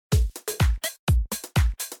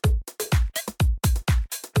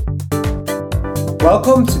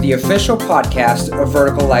Welcome to the official podcast of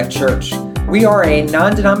Vertical Life Church. We are a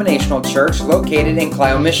non-denominational church located in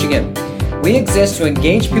Clio, Michigan. We exist to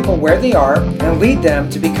engage people where they are and lead them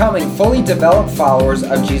to becoming fully developed followers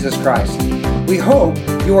of Jesus Christ. We hope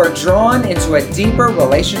you are drawn into a deeper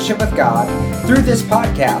relationship with God through this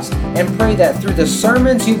podcast and pray that through the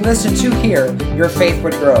sermons you listen to here, your faith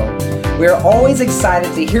would grow. We are always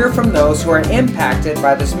excited to hear from those who are impacted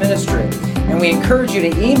by this ministry, and we encourage you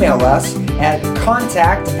to email us at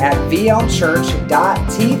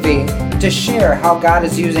contact@vlchurch.tv to share how God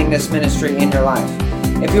is using this ministry in your life.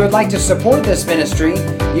 If you would like to support this ministry,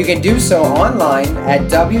 you can do so online at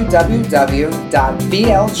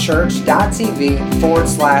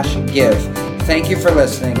www.vlchurch.tv/give. Thank you for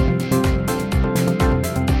listening.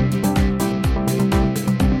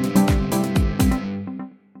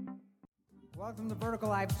 Welcome to Vertical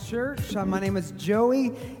Life Church. My name is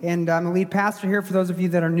Joey, and I'm the lead pastor here. For those of you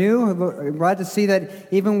that are new, I'm glad to see that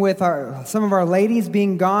even with some of our ladies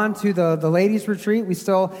being gone to the ladies' retreat, we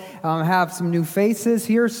still have some new faces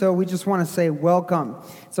here, so we just want to say welcome.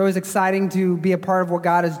 It's always exciting to be a part of what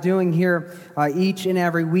God is doing here each and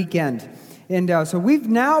every weekend. And so we've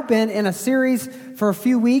now been in a series for a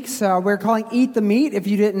few weeks we're calling Eat the Meat. If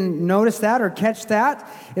you didn't notice that or catch that,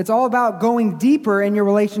 it's all about going deeper in your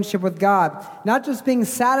relationship with God. Not just being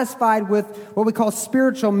satisfied with what we call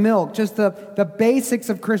spiritual milk, just the basics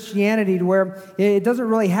of Christianity to where it doesn't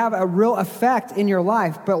really have a real effect in your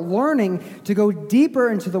life, but learning to go deeper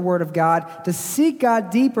into the Word of God, to seek God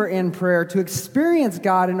deeper in prayer, to experience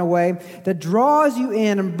God in a way that draws you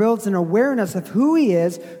in and builds an awareness of who He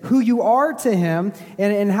is, who you are to Him,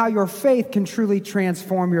 and how your faith can truly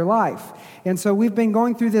transform your life. And so we've been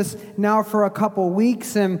going through this now for a couple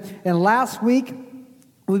weeks, and last week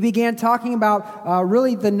we began talking about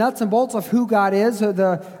really the nuts and bolts of who God is.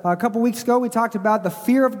 A couple weeks ago we talked about the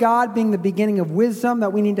fear of God being the beginning of wisdom,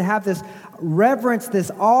 that we need to have this reverence, this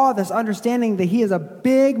awe, this understanding that He is a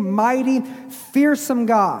big, mighty, fearsome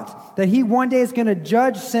God, that He one day is going to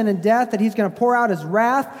judge sin and death, that He's going to pour out His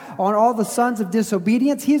wrath on all the sons of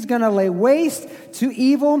disobedience. He's going to lay waste to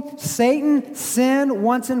evil, Satan, sin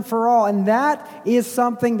once and for all. And that is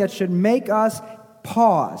something that should make us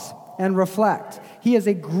pause and reflect. He is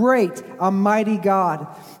a great, a mighty God.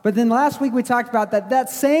 But then last week we talked about that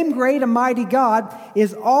same great and mighty God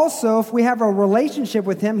is also, if we have a relationship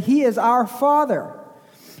with Him, He is our Father.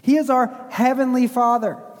 He is our Heavenly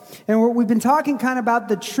Father. And we've been talking kind of about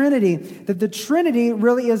the Trinity, that the Trinity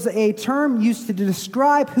really is a term used to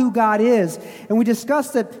describe who God is. And we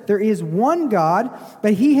discussed that there is one God,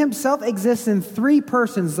 but He Himself exists in three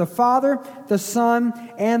persons: the Father, the Son,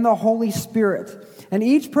 and the Holy Spirit. And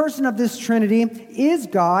each person of this Trinity is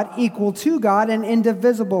God, equal to God, and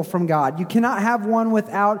indivisible from God. You cannot have one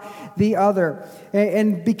without the other.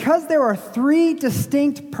 And because there are three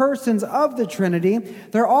distinct persons of the Trinity,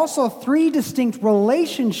 there are also three distinct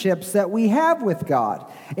relationships that we have with God.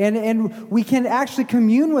 And we can actually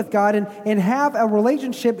commune with God and have a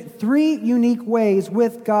relationship three unique ways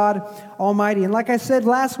with God Almighty. And like I said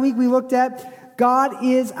last week, we looked at God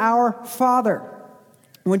is our Father.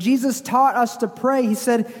 When Jesus taught us to pray, He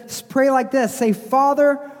said, pray like this, say,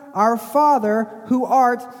 Father, our Father who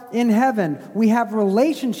art in heaven. We have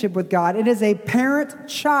relationship with God. It is a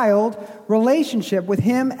parent-child relationship with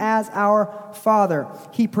Him as our Father.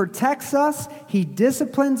 He protects us. He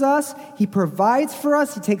disciplines us. He provides for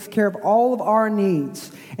us. He takes care of all of our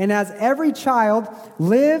needs. And as every child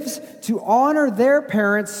lives to honor their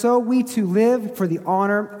parents, so we too live for the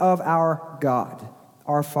honor of our God,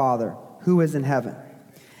 our Father who is in heaven.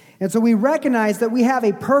 And so we recognize that we have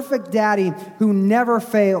a perfect daddy who never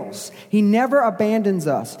fails. He never abandons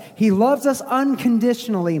us. He loves us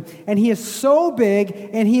unconditionally. And He is so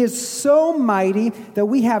big and He is so mighty that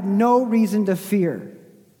we have no reason to fear.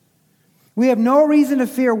 We have no reason to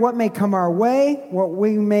fear what may come our way, what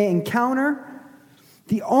we may encounter.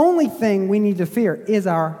 The only thing we need to fear is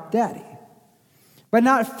our daddy. But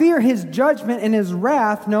not fear His judgment and His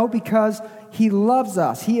wrath, no, because He loves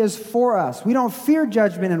us. He is for us. We don't fear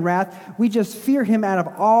judgment and wrath. We just fear Him out of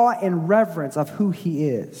awe and reverence of who He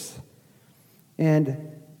is and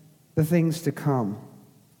the things to come.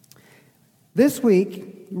 This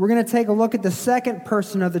week, we're going to take a look at the second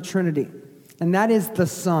person of the Trinity, and that is the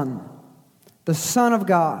Son of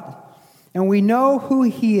God. And we know who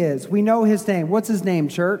He is. We know His name. What's His name,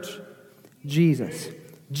 church? Jesus.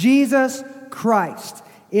 Jesus Christ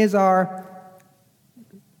is our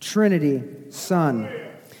Trinity Son.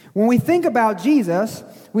 When we think about Jesus,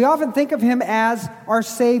 we often think of Him as our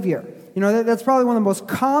Savior. You know, that's probably one of the most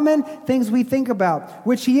common things we think about,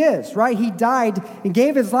 which he is, right? He died and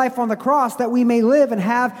gave his life on the cross that we may live and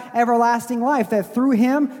have everlasting life, that through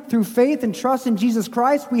him, through faith and trust in Jesus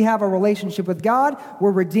Christ, we have a relationship with God.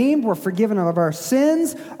 We're redeemed. We're forgiven of our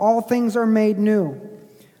sins. All things are made new.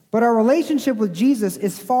 But our relationship with Jesus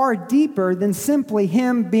is far deeper than simply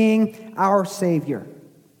him being our Savior.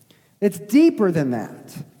 It's deeper than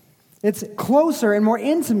that. It's closer and more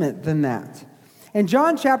intimate than that. In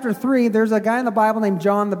John chapter 3, there's a guy in the Bible named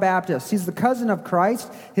John the Baptist. He's the cousin of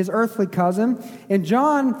Christ, his earthly cousin. And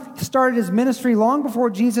John started his ministry long before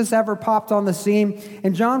Jesus ever popped on the scene.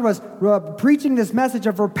 And John was preaching this message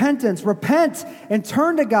of repentance. Repent and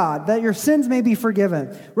turn to God, that your sins may be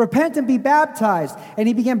forgiven. Repent and be baptized. And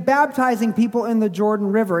he began baptizing people in the Jordan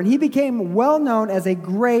River. And he became well known as a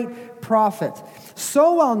great prophet.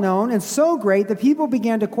 So well known and so great that people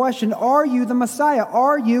began to question, are you the Messiah?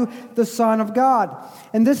 Are you the Son of God?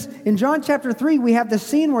 And this, in John chapter 3, we have this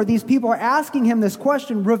scene where these people are asking him this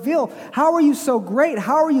question, reveal, how are you so great?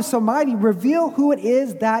 How are you so mighty? Reveal who it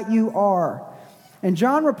is that you are. And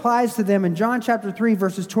John replies to them in John chapter 3,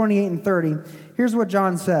 verses 28 and 30. Here's what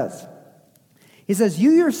John says. He says, you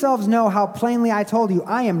yourselves know how plainly I told you,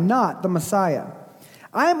 I am not the Messiah.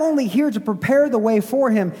 I am only here to prepare the way for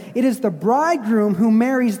him. It is the bridegroom who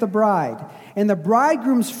marries the bride, and the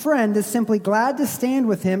bridegroom's friend is simply glad to stand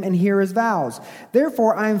with him and hear his vows.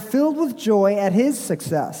 Therefore, I am filled with joy at his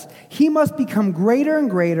success. He must become greater and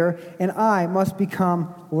greater, and I must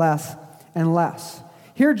become less and less.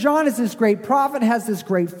 Here, John is this great prophet, has this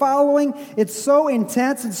great following. It's so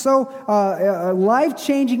intense and so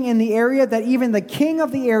life-changing in the area that even the king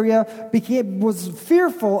of the area was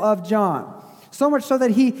fearful of John. So much so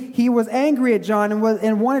that he was angry at John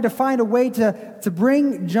and wanted to find a way to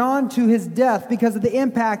bring John to his death because of the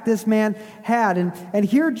impact this man had. And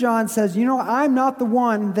here John says, you know, I'm not the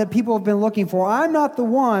one that people have been looking for. I'm not the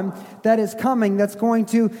one that is coming that's going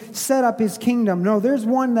to set up his kingdom. No, there's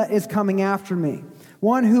one that is coming after me.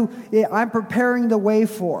 One who I'm preparing the way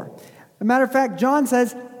for. As a matter of fact, John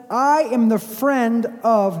says, I am the friend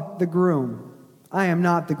of the groom. I am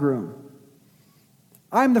not the groom.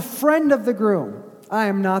 I'm the friend of the groom. I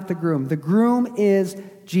am not the groom. The groom is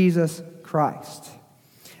Jesus Christ.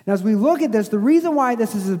 Now, as we look at this, the reason why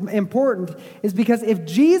this is important is because if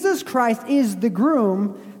Jesus Christ is the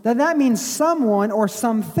groom, then that means someone or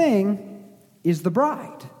something is the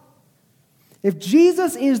bride. If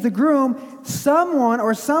Jesus is the groom, someone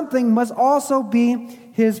or something must also be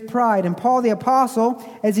his bride. And Paul the Apostle,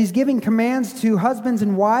 as he's giving commands to husbands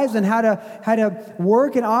and wives and how to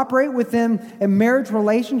work and operate within a marriage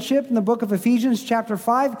relationship in the book of Ephesians chapter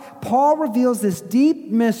 5, Paul reveals this deep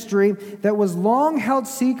mystery that was long held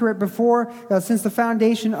secret before, since the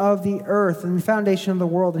foundation of the earth and the foundation of the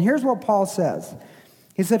world. And here's what Paul says.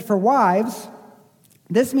 He said, for wives,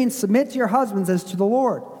 this means submit to your husbands as to the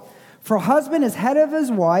Lord. For a husband is head of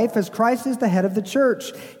his wife, as Christ is the head of the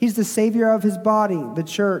church. He's the Savior of his body, the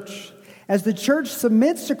church. As the church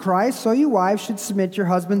submits to Christ, so you wives should submit to your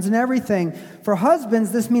husbands in everything. For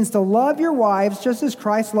husbands, this means to love your wives just as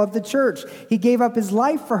Christ loved the church. He gave up his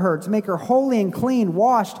life for her to make her holy and clean,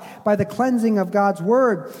 washed by the cleansing of God's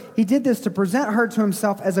word. He did this to present her to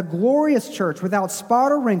himself as a glorious church without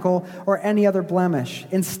spot or wrinkle or any other blemish.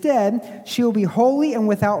 Instead, she will be holy and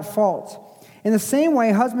without fault. In the same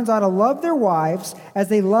way, husbands ought to love their wives as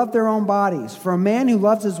they love their own bodies. For a man who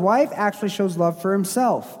loves his wife actually shows love for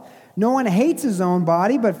himself. No one hates his own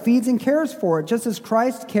body, but feeds and cares for it, just as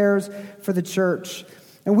Christ cares for the church.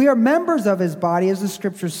 And we are members of his body, as the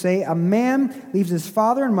scriptures say. A man leaves his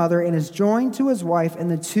father and mother and is joined to his wife,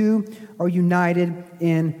 and the two are united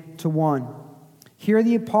into one.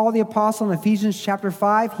 Here, Paul the Apostle in Ephesians chapter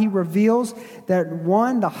 5, he reveals that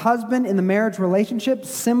one, the husband in the marriage relationship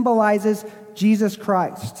symbolizes Jesus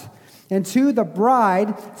Christ. And two, the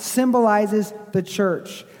bride symbolizes the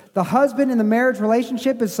church. The husband in the marriage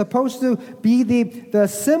relationship is supposed to be the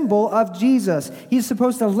symbol of Jesus. He's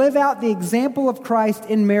supposed to live out the example of Christ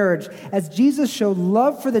in marriage. As Jesus showed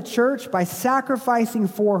love for the church by sacrificing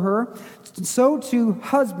for her, so too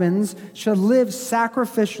husbands should live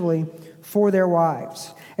sacrificially for their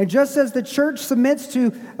wives. And just as the church submits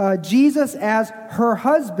to Jesus as her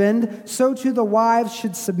husband, so too the wives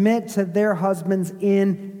should submit to their husbands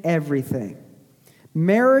in everything.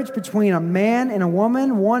 Marriage between a man and a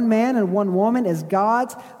woman, one man and one woman, is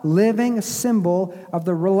God's living symbol of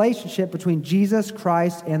the relationship between Jesus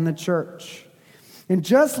Christ and the church. And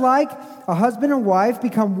just like a husband and wife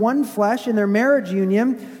become one flesh in their marriage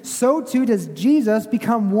union, so too does Jesus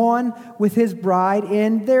become one with his bride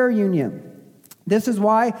in their union. This is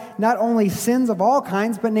why not only sins of all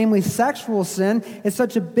kinds, but namely sexual sin, is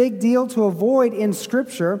such a big deal to avoid in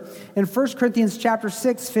Scripture. In 1 Corinthians chapter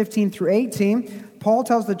 6, 15 through 18, Paul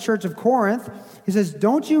tells the church of Corinth, he says,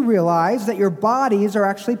 "Don't you realize that your bodies are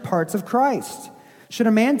actually parts of Christ? Should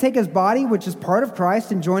a man take his body, which is part of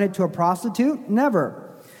Christ, and join it to a prostitute? Never.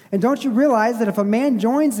 And don't you realize that if a man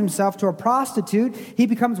joins himself to a prostitute, he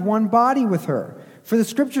becomes one body with her? For the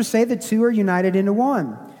Scriptures say the two are united into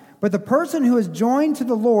one. But the person who is joined to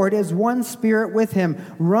the Lord is one spirit with him.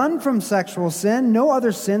 Run from sexual sin. No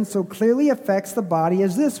other sin so clearly affects the body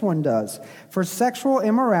as this one does. For sexual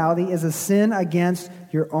immorality is a sin against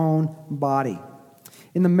your own body."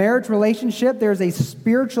 In the marriage relationship, there's a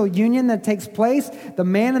spiritual union that takes place. The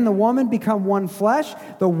man and the woman become one flesh.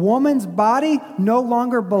 The woman's body no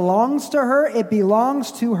longer belongs to her. It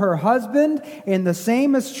belongs to her husband. And the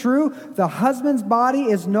same is true. The husband's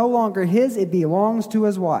body is no longer his. It belongs to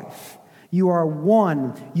his wife. You are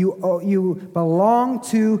one. You belong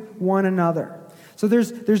to one another. So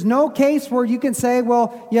there's no case where you can say,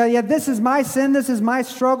 well, yeah, this is my sin, this is my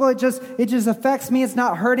struggle, it just affects me, it's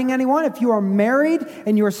not hurting anyone. If you are married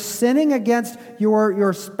and you're sinning against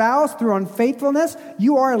your spouse through unfaithfulness,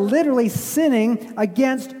 you are literally sinning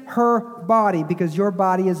against her body, because your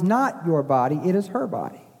body is not your body, it is her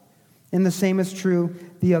body. And the same is true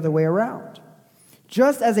the other way around.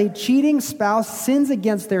 Just as a cheating spouse sins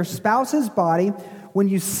against their spouse's body, when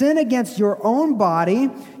you sin against your own body,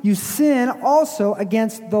 you sin also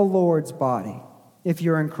against the Lord's body, if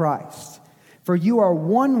you're in Christ. For you are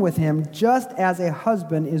one with him, just as a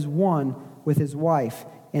husband is one with his wife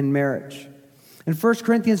in marriage. In 1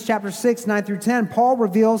 Corinthians chapter 6, 9 through 10, Paul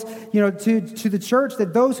reveals, to the church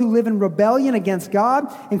that those who live in rebellion against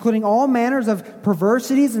God, including all manners of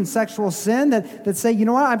perversities and sexual sin, that say, you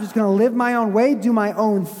know what, I'm just going to live my own way, do my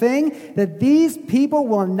own thing, that these people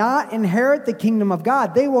will not inherit the kingdom of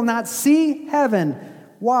God. They will not see heaven.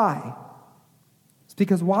 Why? It's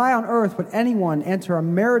because why on earth would anyone enter a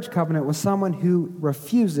marriage covenant with someone who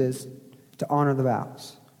refuses to honor the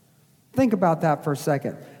vows? Think about that for a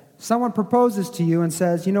second. Someone proposes to you and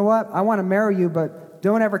says, you know what, I want to marry you, but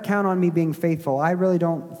don't ever count on me being faithful. I really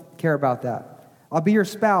don't care about that. I'll be your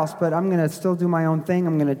spouse, but I'm going to still do my own thing.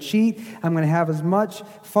 I'm going to cheat. I'm going to have as much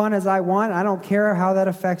fun as I want. I don't care how that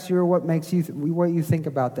affects you or what makes you what you think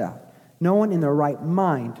about that. No one in their right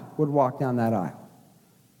mind would walk down that aisle.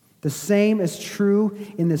 The same is true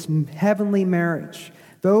in this heavenly marriage.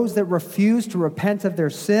 Those that refuse to repent of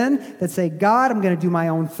their sin, that say, God, I'm going to do my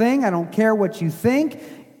own thing. I don't care what you think.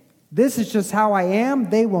 This is just how I am.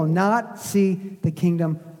 They will not see the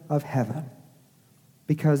kingdom of heaven,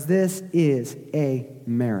 because this is a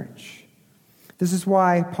marriage. This is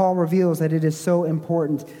why Paul reveals that it is so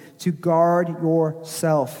important to guard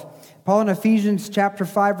yourself. Paul in Ephesians chapter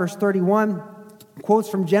 5, verse 31, quotes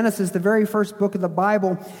from Genesis, the very first book of the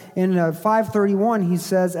Bible. In 5:31, he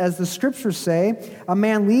says, as the Scriptures say, a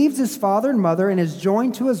man leaves his father and mother and is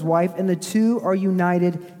joined to his wife, and the two are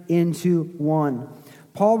united into one.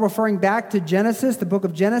 Paul, referring back to Genesis, the book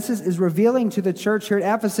of Genesis, is revealing to the church here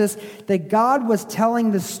at Ephesus that God was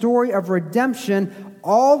telling the story of redemption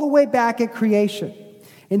all the way back at creation.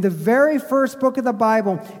 In the very first book of the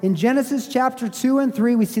Bible, in Genesis chapter 2 and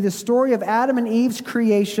 3, we see the story of Adam and Eve's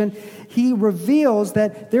creation. He reveals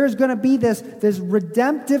that there's going to be this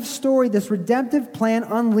redemptive story, this redemptive plan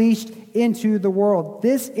unleashed into the world.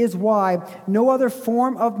 This is why no other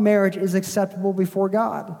form of marriage is acceptable before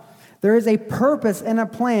God. There is a purpose and a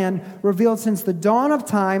plan revealed since the dawn of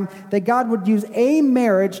time that God would use a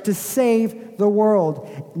marriage to save the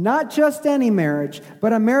world. Not just any marriage,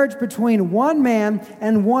 but a marriage between one man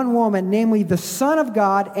and one woman, namely the Son of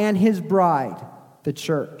God and his bride, the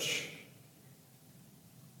church.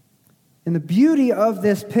 And the beauty of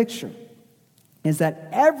this picture is that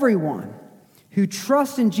everyone who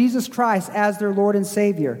trusts in Jesus Christ as their Lord and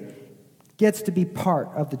Savior gets to be part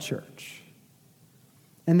of the church,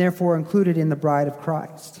 and therefore included in the bride of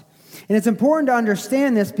Christ. And it's important to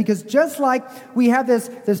understand this, because just like we have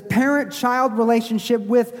this parent-child relationship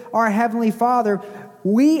with our Heavenly Father,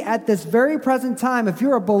 we at this very present time, if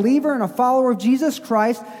you're a believer and a follower of Jesus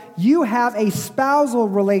Christ, you have a spousal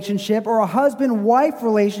relationship or a husband-wife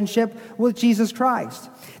relationship with Jesus Christ.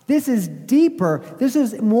 This is deeper. This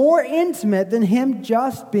is more intimate than Him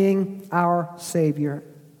just being our Savior.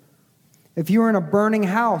 If you're in a burning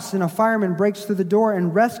house and a fireman breaks through the door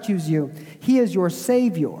and rescues you, he is your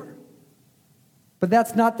Savior. But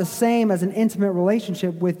that's not the same as an intimate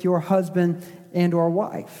relationship with your husband and or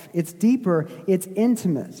wife. It's deeper, it's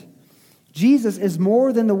intimate. Jesus is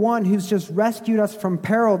more than the one who's just rescued us from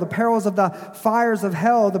peril, the perils of the fires of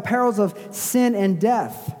hell, the perils of sin and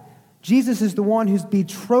death. Jesus is the one who's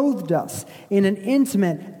betrothed us in an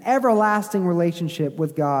intimate, everlasting relationship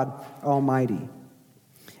with God Almighty.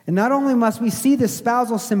 And not only must we see this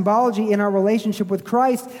spousal symbology in our relationship with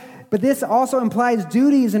Christ, but this also implies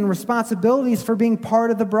duties and responsibilities for being part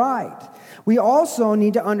of the bride. We also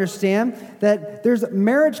need to understand that there's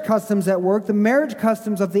marriage customs at work, the marriage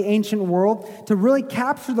customs of the ancient world, to really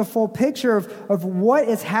capture the full picture of what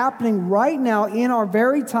is happening right now in our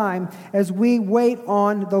very time as we wait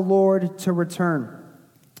on the Lord to return.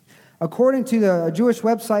 According to the Jewish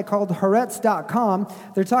website called Haaretz.com,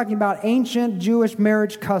 they're talking about ancient Jewish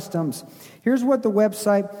marriage customs. Here's what the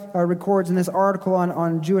website records in this article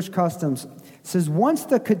on Jewish customs. It says, once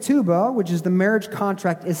the ketubah, which is the marriage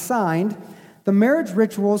contract, is signed, the marriage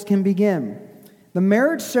rituals can begin. The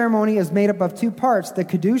marriage ceremony is made up of two parts, the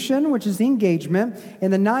kedushin, which is the engagement,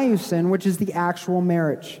 and the niusin, which is the actual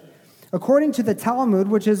marriage. According to the Talmud,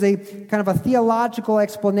 which is a kind of a theological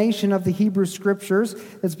explanation of the Hebrew scriptures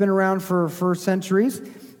that's been around for centuries,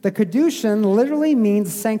 the kedushin literally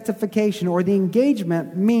means sanctification, or the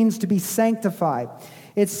engagement means to be sanctified.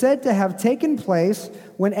 It's said to have taken place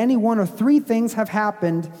when any one of three things have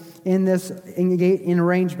happened in this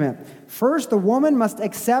arrangement. First, the woman must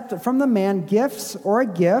accept from the man gifts or a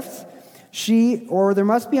gift. There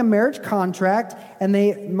must be a marriage contract, and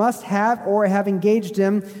they must have or have engaged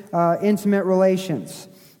in intimate relations.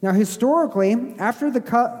 Now, historically, after the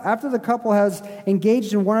couple has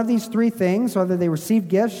engaged in one of these three things, whether they receive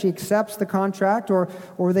gifts, she accepts the contract, or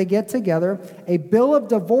they get together, a bill of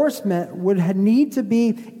divorcement would need to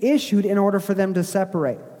be issued in order for them to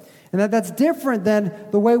separate. And that's different than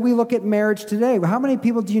the way we look at marriage today. How many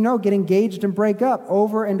people do you know get engaged and break up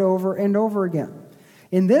over and over and over again?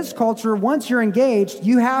 In this culture, once you're engaged,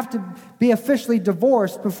 you have to be officially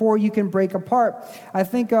divorced before you can break apart. I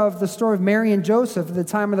think of the story of Mary and Joseph at the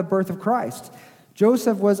time of the birth of Christ.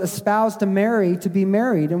 Joseph was espoused to Mary to be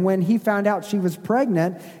married, and when he found out she was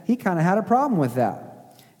pregnant, he kind of had a problem with that.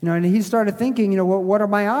 And he started thinking, what are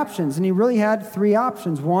my options? And he really had three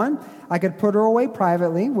options. One, I could put her away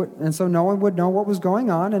privately, and so no one would know what was going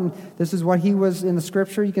on. And this is what he was, in the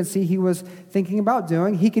scripture, you can see he was thinking about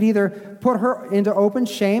doing. He could either put her into open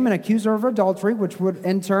shame and accuse her of adultery, which would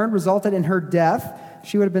in turn resulted in her death.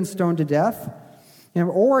 She would have been stoned to death.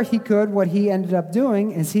 Or he could, what he ended up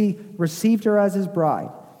doing is he received her as his bride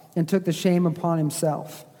and took the shame upon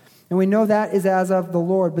himself. And we know that is as of the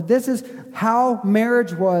Lord. But this is how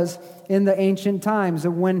marriage was in the ancient times.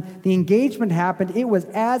 That when the engagement happened, it was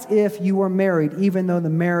as if you were married, even though the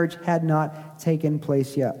marriage had not taken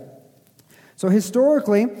place yet. So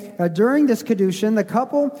historically, during this kedushin, the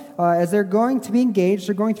couple, as they're going to be engaged,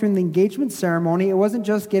 they're going through the engagement ceremony. It wasn't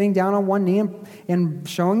just getting down on one knee and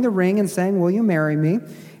showing the ring and saying, "Will you marry me?"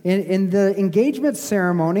 In the engagement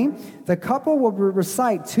ceremony, the couple would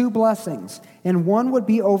recite two blessings, and one would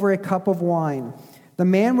be over a cup of wine. The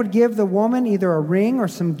man would give the woman either a ring or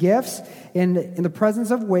some gifts in the presence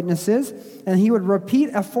of witnesses, and he would repeat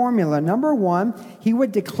a formula. Number one, he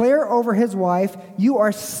would declare over his wife, "You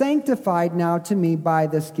are sanctified now to me by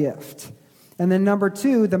this gift." And then number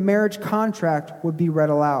two, the marriage contract would be read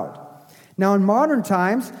aloud. Now, in modern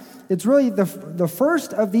times, it's really the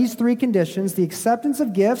first of these three conditions, the acceptance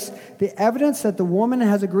of gifts, the evidence that the woman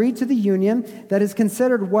has agreed to the union, that is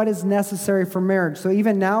considered what is necessary for marriage. So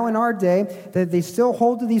even now in our day, that they still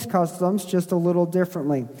hold to these customs just a little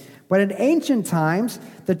differently. But in ancient times,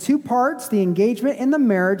 the two parts, the engagement and the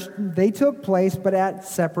marriage, they took place, but at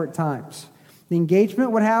separate times. The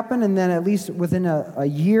engagement would happen, and then at least within a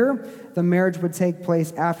year, the marriage would take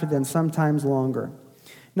place after then, sometimes longer.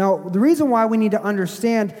 Now, the reason why we need to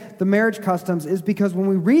understand the marriage customs is because when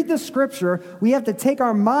we read the scripture, we have to take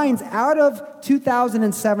our minds out of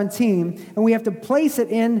 2017 and we have to place it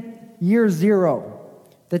in year zero,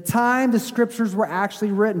 the time the scriptures were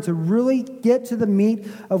actually written, to really get to the meat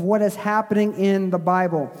of what is happening in the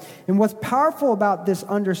Bible. And what's powerful about this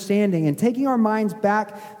understanding and taking our minds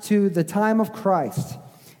back to the time of Christ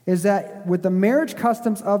is that with the marriage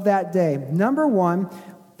customs of that day, number one,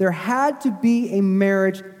 there had to be a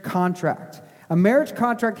marriage contract. A marriage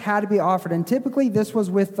contract had to be offered, and typically this was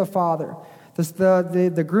with the father.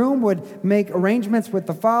 The groom would make arrangements with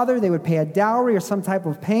the father. They would pay a dowry or some type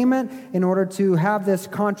of payment in order to have this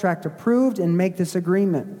contract approved and make this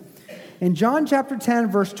agreement. In John chapter 10,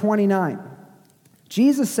 verse 29,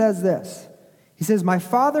 Jesus says this. He says, "My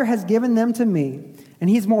Father has given them to me, and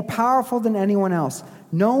he's more powerful than anyone else.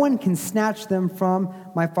 No one can snatch them from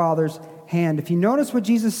my Father's hand." If you notice what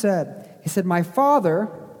Jesus said, he said, "My Father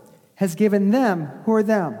has given them." Who are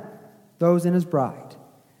them? Those in his bride.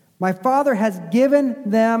 "My Father has given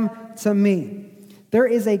them to me." There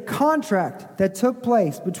is a contract that took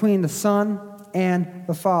place between the Son and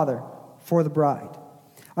the Father for the bride.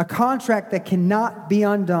 A contract that cannot be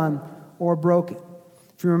undone or broken.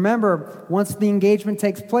 If you remember, once the engagement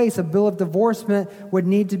takes place, a bill of divorcement would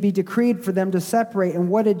need to be decreed for them to separate. And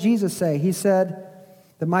what did Jesus say? He said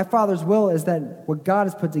that my Father's will is that what God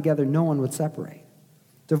has put together, no one would separate.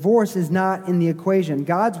 Divorce is not in the equation.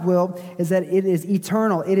 God's will is that it is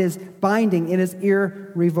eternal, it is binding, it is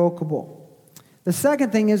irrevocable. The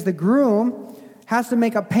second thing is the groom has to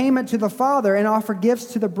make a payment to the father and offer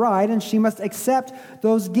gifts to the bride, and she must accept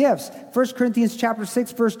those gifts. 1 Corinthians chapter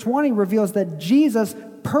 6, verse 20 reveals that Jesus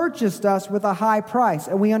purchased us with a high price,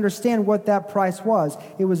 and we understand what that price was.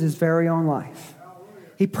 It was his very own life.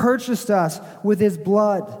 He purchased us with his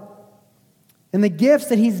blood. And the gifts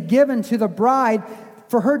that he's given to the bride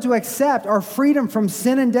for her to accept are freedom from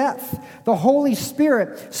sin and death, the Holy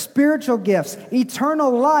Spirit, spiritual gifts,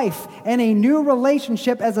 eternal life, and a new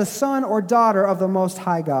relationship as a son or daughter of the Most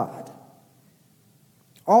High God.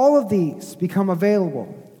 All of these become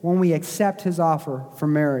available when we accept his offer for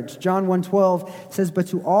marriage. John 1:12 says, "But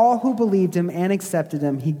to all who believed him and accepted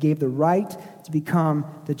him, he gave the right to become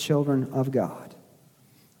the children of God."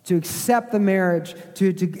 To accept the marriage,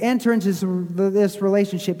 to enter into this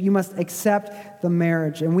relationship, you must accept the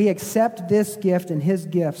marriage. And we accept this gift and his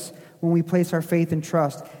gifts when we place our faith and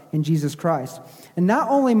trust in Jesus Christ. And not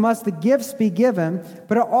only must the gifts be given,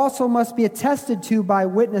 but it also must be attested to by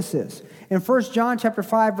witnesses. In 1 John chapter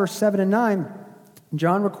 5, verse 7 and 9,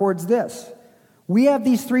 John records this: "We have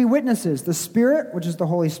these three witnesses, the Spirit, which is the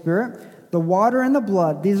Holy Spirit, the water and the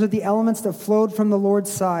blood. These are the elements that flowed from the Lord's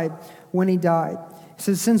side when he died.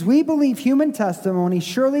 So since we believe human testimony,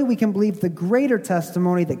 surely we can believe the greater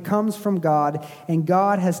testimony that comes from God, and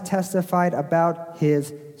God has testified about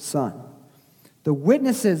his Son." The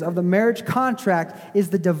witnesses of the marriage contract is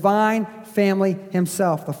the divine family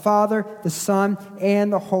himself, the Father, the Son,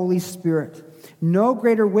 and the Holy Spirit. No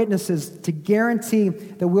greater witnesses to guarantee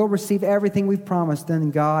that we'll receive everything we've promised than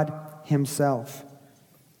God himself.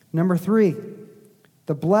 Number 3,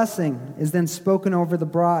 the blessing is then spoken over the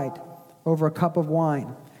bride, over a cup of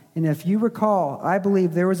wine. And if you recall, I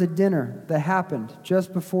believe there was a dinner that happened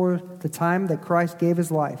just before the time that Christ gave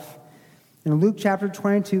his life. In Luke chapter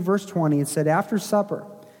 22, verse 20, it said, "After supper,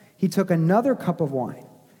 he took another cup of wine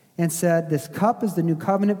and said, 'This cup is the new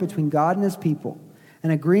covenant between God and his people,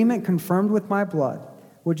 an agreement confirmed with my blood,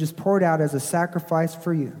 which is poured out as a sacrifice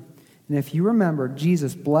for you.' And if you remember,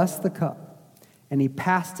 Jesus blessed the cup, and he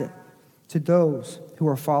passed it to those who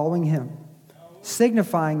are following him,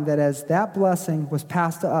 signifying that as that blessing was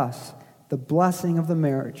passed to us, the blessing of the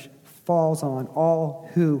marriage falls on all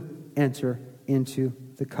who enter into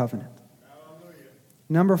the covenant." Hallelujah.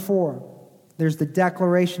 Number 4, there's the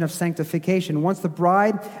declaration of sanctification. Once the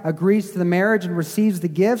bride agrees to the marriage and receives the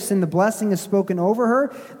gifts and the blessing is spoken over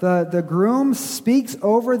her, the groom speaks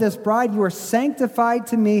over this bride, "You are sanctified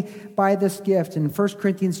to me by this gift." In 1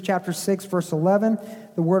 Corinthians chapter 6, verse 11,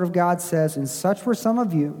 the word of God says, "And such were some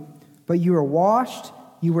of you, but you were washed,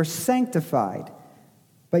 you were sanctified,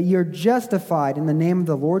 but you're justified in the name of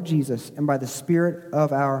the Lord Jesus and by the Spirit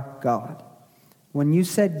of our God." When you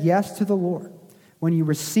said yes to the Lord, when you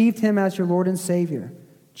received him as your Lord and Savior,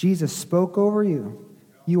 Jesus spoke over you,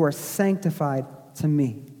 "You are sanctified to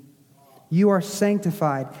me." You are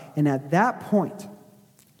sanctified, and at that point,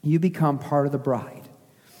 you become part of the bride.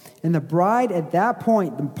 And the bride at that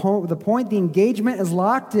point, the point the engagement is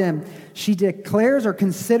locked in, she declares or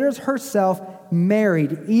considers herself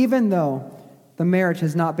married, even though the marriage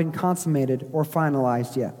has not been consummated or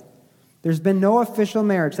finalized yet. There's been no official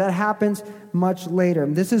marriage. That happens much later.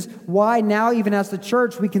 And this is why now, even as the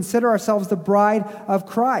church, we consider ourselves the bride of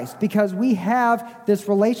Christ, because we have this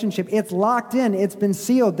relationship. It's locked in. It's been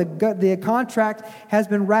sealed. The contract has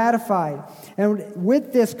been ratified. And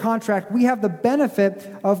with this contract, we have the benefit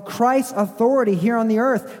of Christ's authority here on the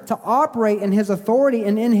earth to operate in his authority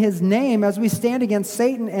and in his name as we stand against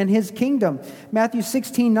Satan and his kingdom. Matthew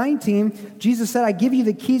 16:19, Jesus said, "I give you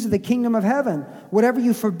the keys of the kingdom of heaven. Whatever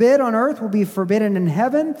you forbid on earth will be forbidden in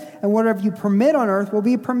heaven, and whatever you permit on earth will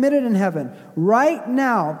be permitted in heaven." Right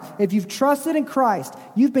now, if you've trusted in Christ,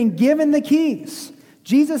 you've been given the keys.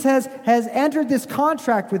 Jesus has entered this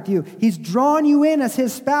contract with you. He's drawn you in as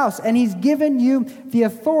his spouse, and he's given you the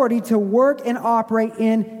authority to work and operate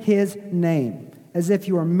in his name, as if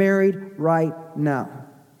you are married right now.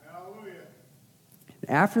 Hallelujah.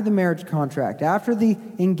 After the marriage contract, after the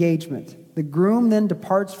engagement, the groom then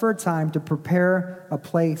departs for a time to prepare a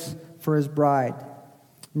place for his bride.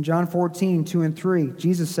 In John 14:2 and 3,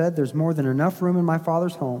 Jesus said, "There's more than enough room in my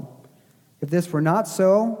Father's home. If this were not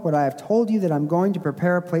so, would I have told you that I'm going to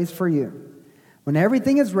prepare a place for you? When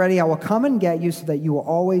everything is ready, I will come and get you so that you will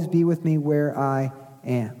always be with me where I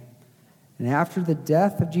am." And after the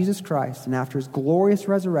death of Jesus Christ and after his glorious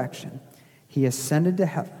resurrection, he ascended to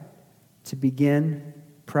heaven to begin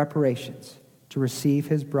preparations to receive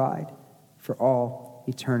his bride for all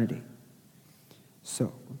eternity.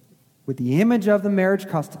 So, with the image of the marriage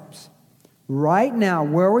customs, right now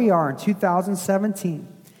where we are in 2017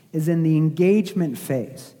 is in the engagement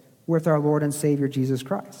phase with our Lord and Savior Jesus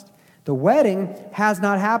Christ. The wedding has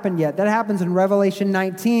not happened yet. That happens in Revelation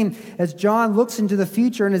 19 as John looks into the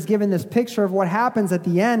future and is given this picture of what happens at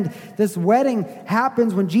the end. This wedding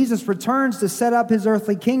happens when Jesus returns to set up his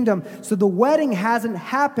earthly kingdom. So the wedding hasn't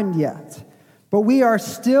happened yet. But we are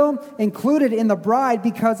still included in the bride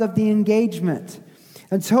because of the engagement.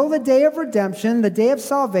 Until the day of redemption, the day of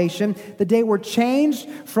salvation, the day we're changed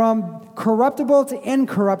from corruptible to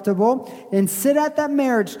incorruptible and sit at that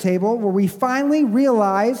marriage table where we finally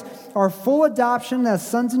realize our full adoption as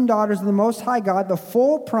sons and daughters of the Most High God, the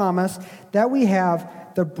full promise that we have,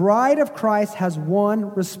 the bride of Christ has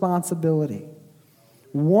one responsibility.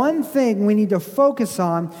 One thing we need to focus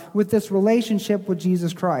on with this relationship with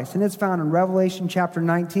Jesus Christ, and it's found in Revelation chapter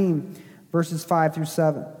 19, verses 5 through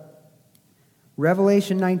 7.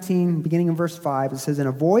 Revelation 19, beginning in verse 5, it says, "And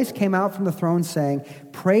a voice came out from the throne saying,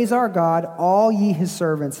 'Praise our God, all ye his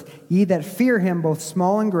servants, ye that fear him, both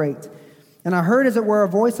small and great.' And I heard as it were a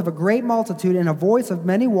voice of a great multitude and a voice of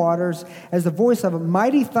many waters, as the voice of a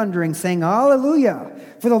mighty thundering, saying, Alleluia!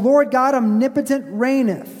 For the Lord God omnipotent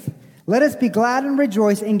reigneth. Let us be glad and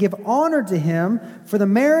rejoice and give honor to him, for the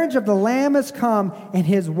marriage of the Lamb is come, and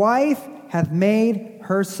his wife hath made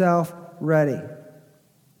herself ready."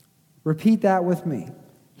 Repeat that with me.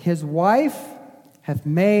 His wife hath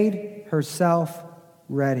made herself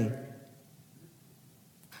ready.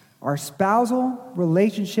 Our spousal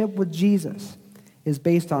relationship with Jesus is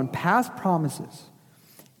based on past promises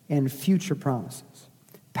and future promises.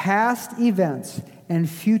 Past events and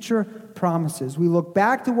future promises. We look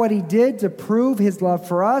back to what he did to prove his love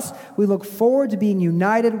for us. We look forward to being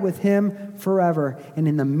united with him forever. And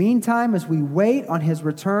in the meantime, as we wait on his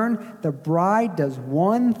return, the bride does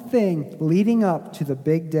one thing leading up to the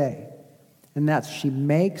big day, and that's she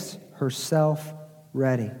makes herself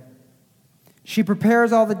ready. She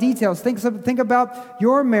prepares all the details. Think about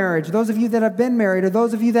your marriage, those of you that have been married, or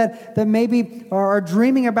those of you that maybe are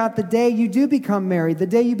dreaming about the day you do become married, the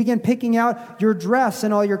day you begin picking out your dress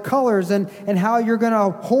and all your colors and how you're going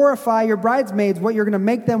to horrify your bridesmaids, what you're going to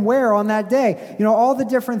make them wear on that day. You know, all the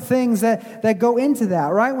different things that go into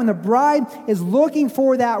that, right? When the bride is looking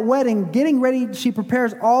for that wedding, getting ready, she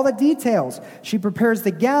prepares all the details. She prepares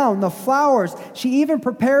the gown, the flowers. She even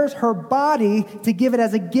prepares her body to give it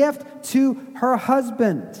as a gift to her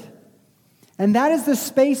husband. And that is the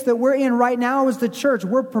space that we're in right now as the church.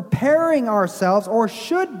 We're preparing ourselves, or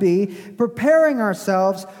should be preparing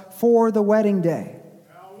ourselves, for the wedding day.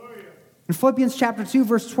 Hallelujah. In Philippians chapter 2,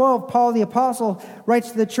 verse 12, Paul the apostle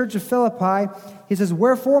writes to the church of Philippi, he says,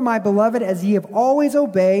 "Wherefore, my beloved, as ye have always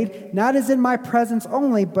obeyed, not as in my presence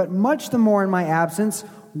only, but much the more in my absence,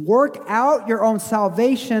 work out your own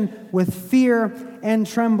salvation with fear and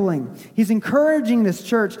trembling." He's encouraging this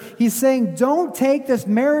church. He's saying, don't take this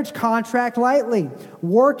marriage contract lightly.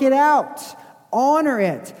 Work it out. Honor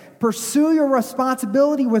it. Pursue your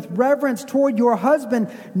responsibility with reverence toward your husband,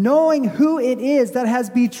 knowing who it is that has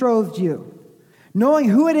betrothed you. Knowing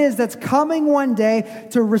who it is that's coming one day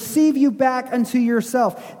to receive you back unto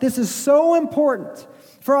yourself. This is so important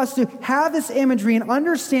for us to have this imagery and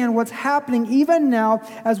understand what's happening even now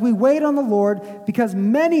as we wait on the Lord, because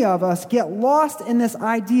many of us get lost in this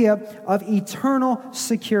idea of eternal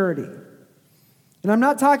security. And I'm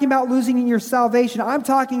not talking about losing your salvation. I'm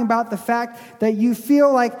talking about the fact that you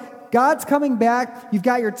feel like God's coming back, you've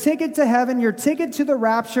got your ticket to heaven, your ticket to the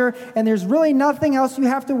rapture, and there's really nothing else you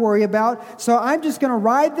have to worry about. So I'm just going to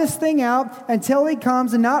ride this thing out until he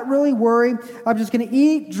comes and not really worry. I'm just going to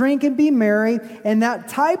eat, drink, and be merry. And that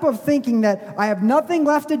type of thinking that I have nothing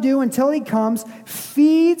left to do until he comes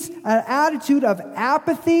feeds an attitude of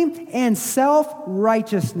apathy and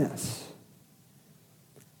self-righteousness.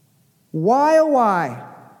 Why, oh why,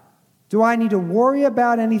 do I need to worry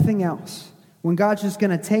about anything else when God's just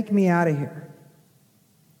going to take me out of here?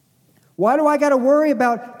 Why do I got to worry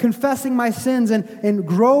about confessing my sins and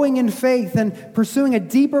growing in faith and pursuing a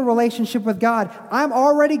deeper relationship with God? I'm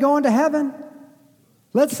already going to heaven.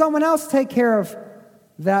 Let someone else take care of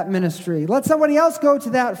that ministry. Let somebody else go to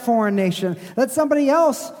that foreign nation. Let somebody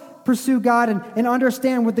else pursue God and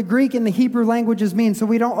understand what the Greek and the Hebrew languages mean, so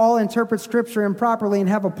we don't all interpret Scripture improperly and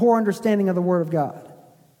have a poor understanding of the Word of God.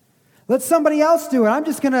 Let somebody else do it. I'm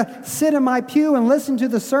just going to sit in my pew and listen to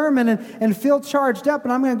the sermon and feel charged up,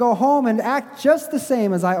 and I'm going to go home and act just the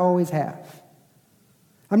same as I always have.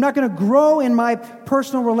 I'm not going to grow in my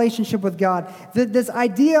personal relationship with God. This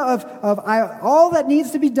idea of all that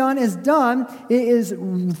needs to be done is done is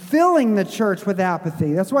filling the church with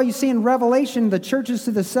apathy. That's why you see in Revelation, the churches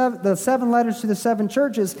to the seven letters to the seven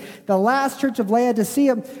churches, the last church of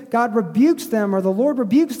Laodicea, God rebukes them, or the Lord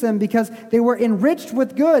rebukes them, because they were enriched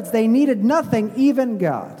with goods. They needed nothing, even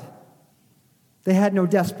God. They had no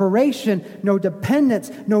desperation, no dependence,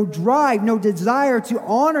 no drive, no desire to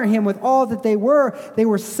honor Him with all that they were. They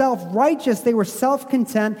were self-righteous, they were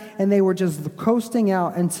self-content, and they were just coasting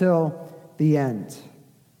out until the end.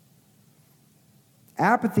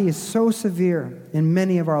 Apathy is so severe in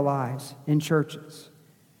many of our lives, in churches.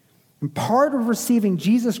 And part of receiving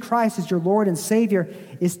Jesus Christ as your Lord and Savior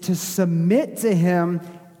is to submit to Him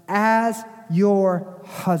as your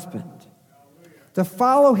husband, to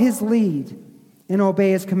follow His lead and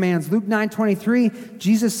obey His commands. Luke 9:23,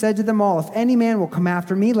 Jesus said to them all, "If any man will come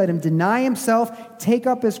after me, let him deny himself, take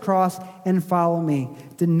up his cross, and follow me."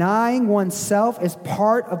 Denying oneself is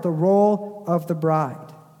part of the role of the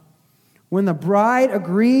bride. When the bride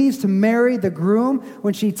agrees to marry the groom,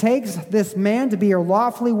 when she takes this man to be her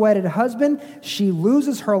lawfully wedded husband, she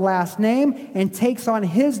loses her last name and takes on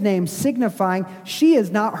his name, signifying she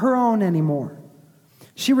is not her own anymore.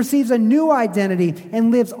 She receives a new identity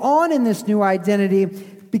and lives on in this new identity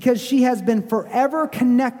because she has been forever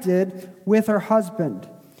connected with her husband.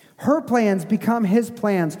 Her plans become his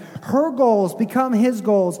plans. Her goals become his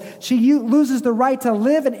goals. She loses the right to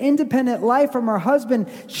live an independent life from her husband.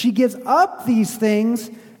 She gives up these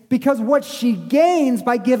things because what she gains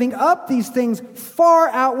by giving up these things far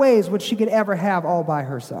outweighs what she could ever have all by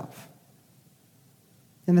herself.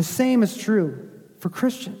 And the same is true for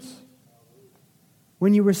Christians.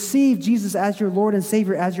 When you receive Jesus as your Lord and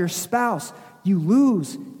Savior, as your spouse, you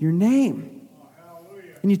lose your name.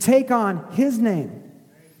 And you take on His name.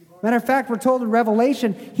 Matter of fact, we're told in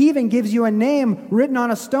Revelation, He even gives you a name written on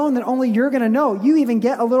a stone that only you're going to know. You even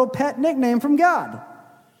get a little pet nickname from God.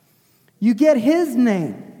 You get His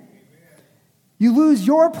name. You lose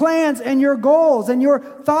your plans and your goals and your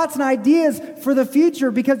thoughts and ideas for the future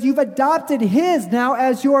because you've adopted His now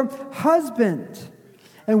as your husband.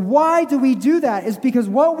 And why do we do that? It's because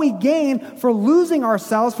what we gain for losing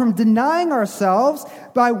ourselves, from denying ourselves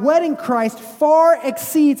by wedding Christ, far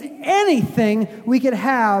exceeds anything we could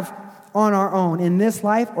have on our own in this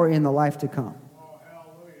life or in the life to come.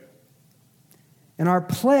 And our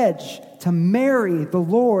pledge to marry the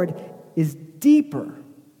Lord is deeper.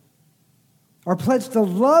 Our pledge to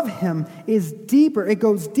love Him is deeper. It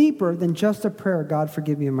goes deeper than just a prayer, "God,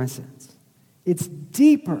 forgive me of my sins." It's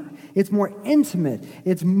deeper. It's more intimate.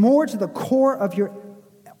 It's more to the core of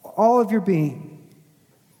all of your being.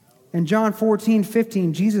 In John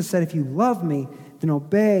 14:15, Jesus said, "If you love me, then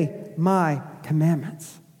obey my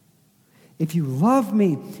commandments." If you love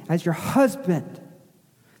me as your husband,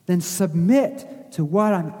 then submit to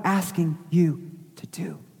what I'm asking you to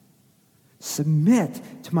do. Submit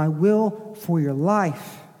to my will for your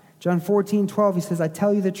life. John 14:12, He says, "I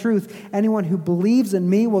tell you the truth, anyone who believes in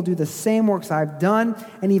me will do the same works I've done,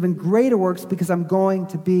 and even greater works, because I'm going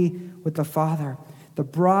to be with the Father." The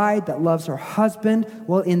bride that loves her husband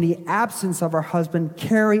will, in the absence of her husband,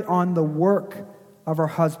 carry on the work of her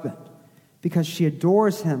husband, because she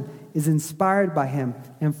adores him, is inspired by him,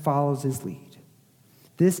 and follows his lead.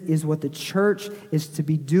 This is what the church is to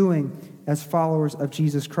be doing as followers of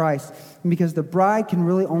Jesus Christ. And because the bride can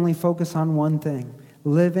really only focus on one thing: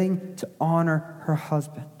 living to honor her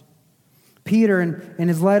husband. Peter, in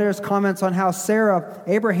his letters, comments on how Sarah,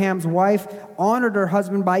 Abraham's wife, honored her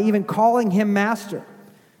husband by even calling him master.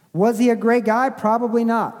 Was he a great guy? Probably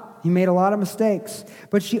not. He made a lot of mistakes.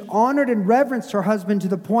 But she honored and reverenced her husband to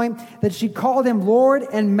the point that she called him Lord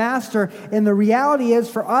and Master. And the reality is,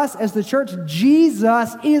 for us as the church,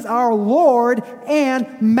 Jesus is our Lord and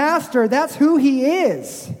Master. That's who He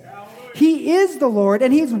is. He is the Lord,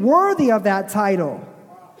 and He's worthy of that title.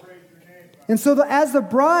 And so as the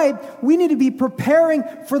bride, we need to be preparing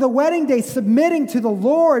for the wedding day, submitting to the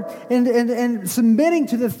Lord and submitting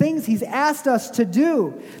to the things He's asked us to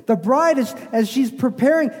do. The bride, as she's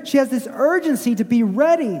preparing, she has this urgency to be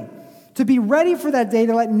ready for that day,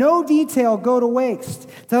 to let no detail go to waste,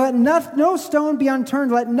 to let no stone be unturned,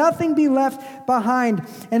 to let nothing be left behind.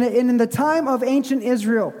 And in the time of ancient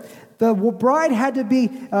Israel, the bride had to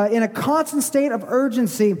be in a constant state of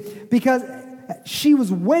urgency because she was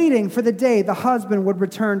waiting for the day the husband would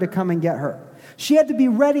return to come and get her. She had to be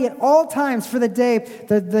ready at all times for the day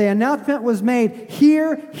that the announcement was made,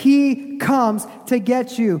 here he comes to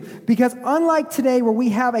get you. Because unlike today where we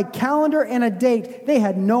have a calendar and a date, they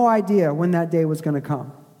had no idea when that day was going to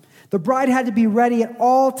come. The bride had to be ready at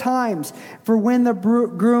all times for when the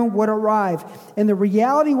groom would arrive. And the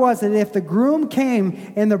reality was that if the groom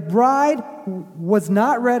came and the bride was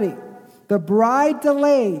not ready, the bride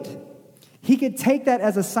delayed, he could take that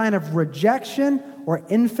as a sign of rejection or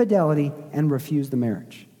infidelity and refuse the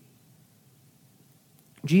marriage.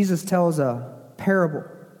 Jesus tells a parable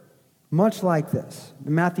much like this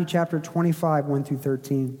in Matthew chapter 25, 1 through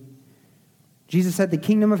 13. Jesus said, the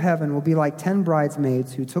kingdom of heaven will be like 10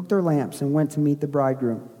 bridesmaids who took their lamps and went to meet the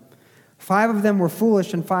bridegroom. 5 of them were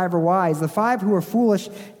foolish and 5 were wise. The 5 who were foolish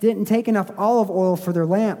didn't take enough olive oil for their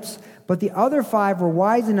lamps, but the other 5 were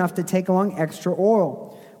wise enough to take along extra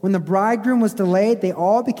oil. When the bridegroom was delayed, they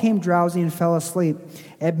all became drowsy and fell asleep.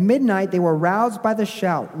 At midnight, they were roused by the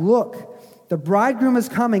shout, look, the bridegroom is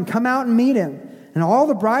coming, come out and meet him. And all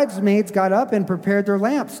the bridesmaids got up and prepared their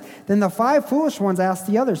lamps. Then the 5 foolish ones asked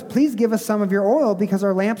the others, please give us some of your oil because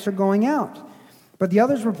our lamps are going out. But the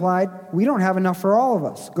others replied, we don't have enough for all of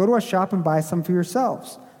us. Go to a shop and buy some for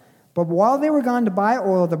yourselves. But while they were gone to buy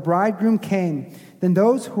oil, the bridegroom came. Then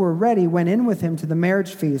those who were ready went in with him to the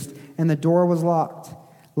marriage feast, and the door was locked.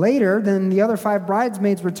 Later, then the other 5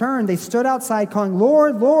 bridesmaids returned. They stood outside calling,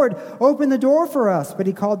 Lord, Lord, open the door for us. But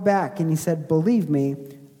he called back and he said, believe me,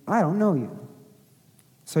 I don't know you.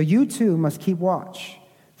 So you too must keep watch,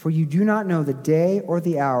 for you do not know the day or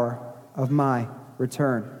the hour of my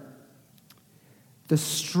return. The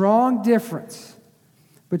strong difference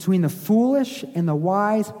between the foolish and the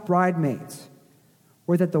wise bridesmaids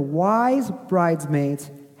were that the wise bridesmaids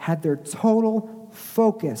had their total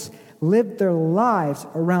focus, lived their lives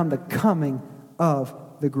around the coming of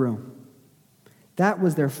the groom. That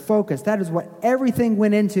was their focus. That is what everything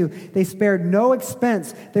went into. They spared no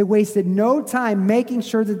expense. They wasted no time making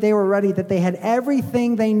sure that they were ready, that they had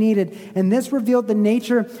everything they needed. And this revealed the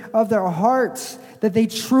nature of their hearts, that they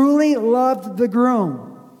truly loved the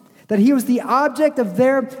groom, that he was the object of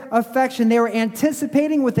their affection. They were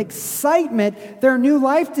anticipating with excitement their new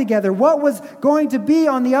life together, what was going to be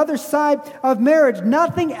on the other side of marriage.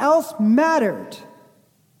 Nothing else mattered.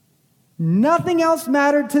 Nothing else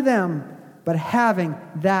mattered to them but having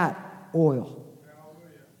that oil.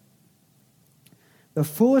 The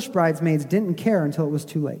foolish bridesmaids didn't care until it was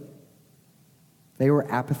too late. They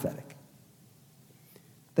were apathetic.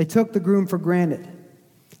 They took the groom for granted,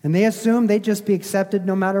 and they assumed they'd just be accepted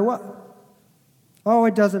no matter what. Oh,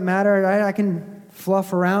 it doesn't matter. I can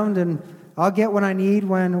fluff around, and I'll get what I need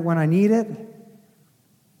when I need it.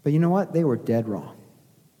 But you know what? They were dead wrong.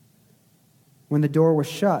 When the door was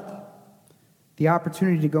shut, the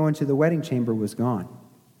opportunity to go into the wedding chamber was gone.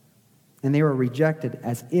 And they were rejected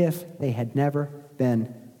as if they had never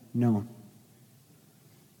been known.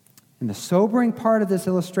 And the sobering part of this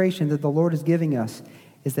illustration that the Lord is giving us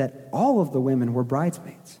is that all of the women were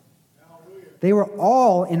bridesmaids. They were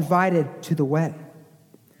all invited to the wedding.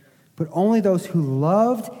 But only those who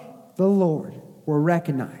loved the Lord were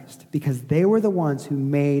recognized because they were the ones who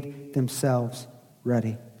made themselves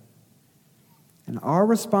ready. And our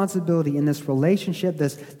responsibility in this relationship,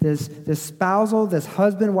 this spousal, this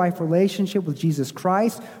husband-wife relationship with Jesus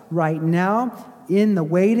Christ right now in the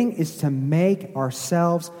waiting is to make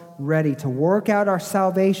ourselves ready, to work out our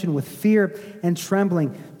salvation with fear and trembling,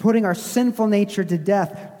 putting our sinful nature to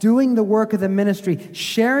death, doing the work of the ministry,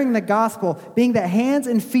 sharing the gospel, being the hands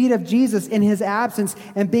and feet of Jesus in his absence,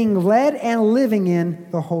 and being led and living in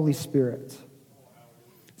the Holy Spirit.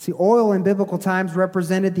 See, oil in biblical times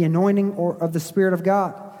represented the anointing of the Spirit of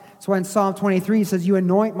God. That's why in Psalm 23 it says, you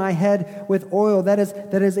anoint my head with oil. That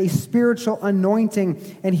is a spiritual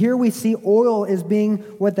anointing. And here we see oil as being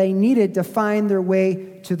what they needed to find their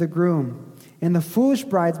way to the groom. And the foolish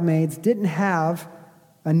bridesmaids didn't have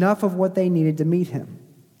enough of what they needed to meet him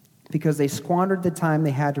because they squandered the time they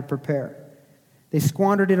had to prepare. They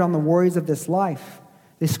squandered it on the worries of this life.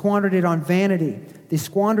 They squandered it on vanity. They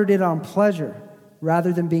squandered it on pleasure,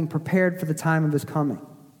 rather than being prepared for the time of his coming.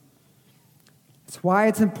 That's why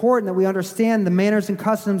it's important that we understand the manners and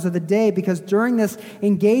customs of the day, because during this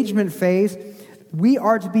engagement phase, we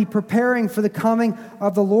are to be preparing for the coming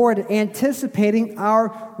of the Lord, anticipating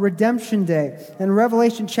our redemption day. In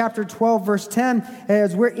Revelation chapter 12, verse 10,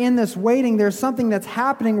 as we're in this waiting, there's something that's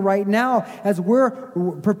happening right now. As we're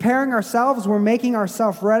preparing ourselves, we're making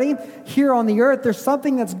ourselves ready. Here on the earth, there's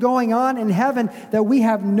something that's going on in heaven that we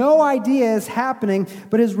have no idea is happening,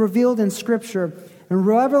 but is revealed in Scripture. In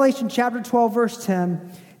Revelation chapter 12, verse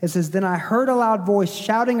 10, It says, "Then I heard a loud voice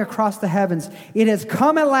shouting across the heavens, 'It has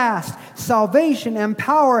come at last, salvation and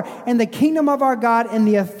power and the kingdom of our God and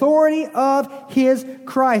the authority of his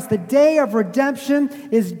Christ.'" The day of redemption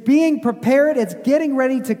is being prepared. It's getting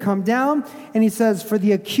ready to come down. And he says, "For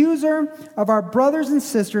the accuser of our brothers and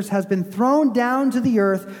sisters has been thrown down to the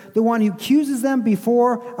earth, the one who accuses them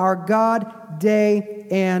before our God day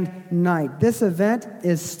and night." This event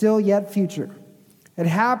is still yet future. It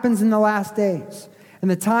happens in the last days, and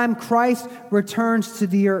the time Christ returns to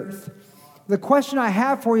the earth. The question I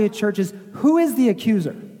have for you, church, is who is the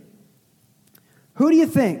accuser? Who do you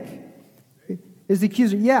think is the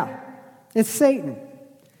accuser? Yeah, it's Satan.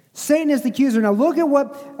 Satan is the accuser. Now look at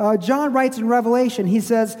what John writes in Revelation. He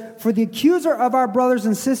says, "For the accuser of our brothers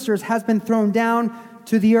and sisters has been thrown down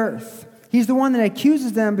to the earth." He's the one that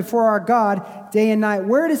accuses them before our God day and night.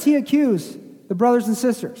 Where does he accuse the brothers and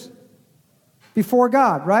sisters? Before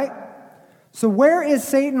God, right? So where is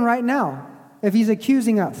Satan right now if he's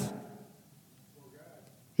accusing us?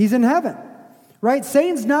 He's in heaven, right?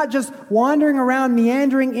 Satan's not just wandering around,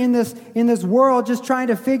 meandering in this world, just trying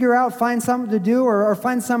to find something to do or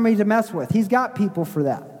find somebody to mess with. He's got people for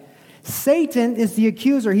that. Satan is the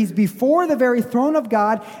accuser. He's before the very throne of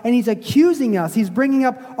God, and he's accusing us. He's bringing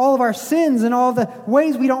up all of our sins and all the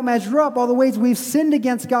ways we don't measure up, all the ways we've sinned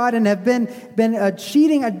against God and have been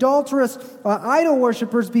cheating, adulterous idol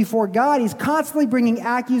worshipers before God. He's constantly bringing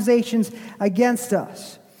accusations against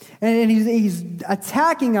us. And he's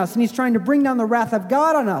attacking us, and he's trying to bring down the wrath of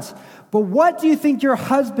God on us. But what do you think your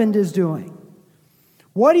husband is doing?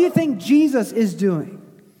 What do you think Jesus is doing?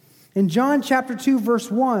 In John chapter 2, verse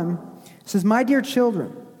 1, it says, "My dear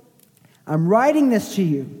children, I'm writing this to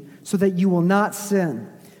you so that you will not sin.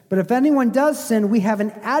 But if anyone does sin, we have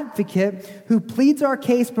an advocate who pleads our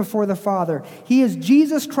case before the Father. He is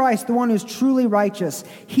Jesus Christ, the one who is truly righteous.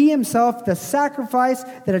 He himself, the sacrifice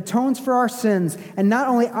that atones for our sins, and not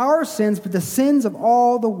only our sins, but the sins of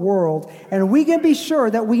all the world. And we can be sure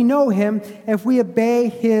that we know him if we obey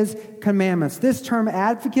his commandments." This term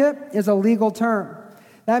advocate is a legal term.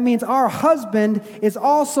 That means our husband is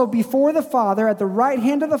also before the Father, at the right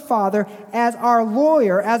hand of the Father, as our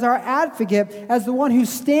lawyer, as our advocate, as the one who's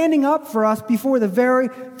standing up for us before the very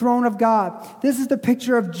throne of God. This is the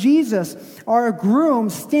picture of Jesus, our groom,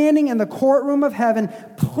 standing in the courtroom of heaven,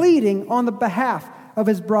 pleading on the behalf of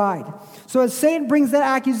his bride. So as Satan brings that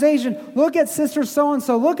accusation, look at sister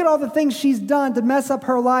so-and-so, look at all the things she's done to mess up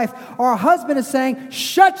her life. Our husband is saying,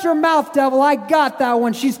 "Shut your mouth, devil, I got that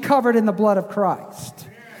one. She's covered in the blood of Christ."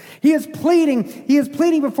 He is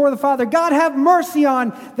pleading before the Father, "God, have mercy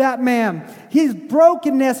on that man. His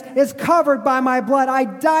brokenness is covered by my blood. I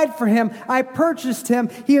died for him. I purchased him.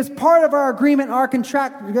 He is part of our agreement, our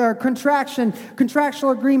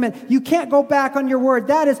contractual agreement. You can't go back on your word.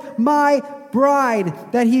 That is my bride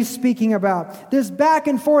that he's speaking about." This back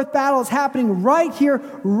and forth battle is happening right here,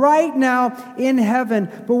 right now in heaven.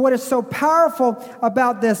 But what is so powerful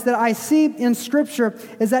about this that I see in Scripture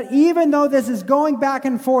is that even though this is going back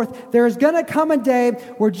and forth, there is going to come a day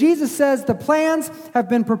where Jesus says the plans have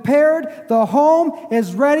been prepared, the home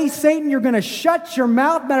is ready. Satan, you're going to shut your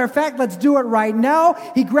mouth. Matter of fact, let's do it right now.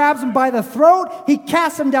 He grabs him by the throat. He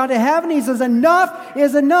casts him down to heaven. He says, "Enough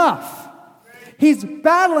is enough." He's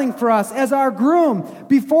battling for us as our groom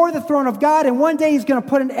before the throne of God, and one day he's going to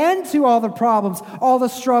put an end to all the problems, all the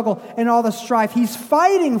struggle, and all the strife. He's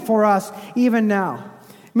fighting for us even now.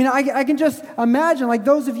 I mean, I can just imagine, like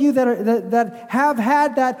those of you that have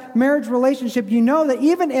had that marriage relationship, you know that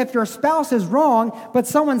even if your spouse is wrong, but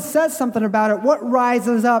someone says something about it, what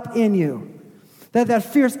rises up in you? That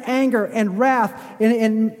fierce anger and wrath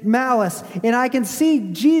and malice. And I can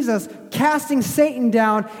see Jesus casting Satan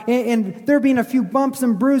down and there being a few bumps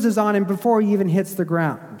and bruises on him before he even hits the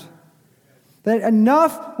ground. That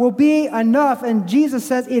enough will be enough. And Jesus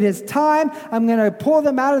says, "It is time. I'm going to pull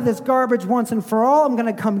them out of this garbage once and for all. I'm going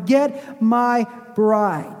to come get my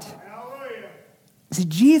bride." See,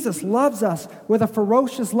 Jesus loves us with a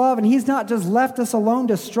ferocious love, and he's not just left us alone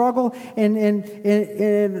to struggle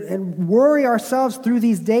and worry ourselves through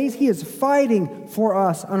these days. He is fighting for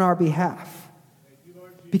us on our behalf.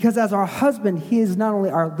 Because as our husband, he is not only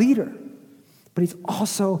our leader, but he's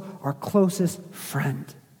also our closest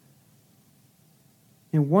friend.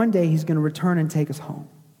 And one day he's going to return and take us home.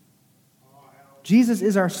 Jesus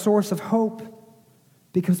is our source of hope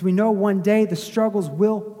because we know one day the struggles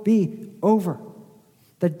will be over.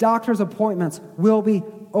 The doctor's appointments will be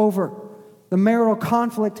over. The marital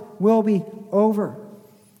conflict will be over.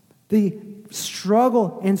 The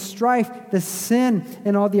struggle and strife, the sin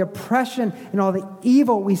and all the oppression and all the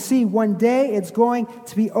evil we see, one day it's going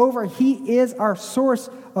to be over. He is our source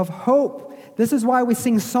of hope. This is why we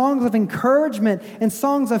sing songs of encouragement and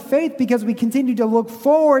songs of faith, because we continue to look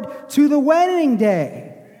forward to the wedding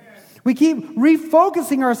day. We keep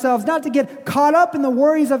refocusing ourselves, not to get caught up in the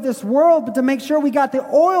worries of this world, but to make sure we got the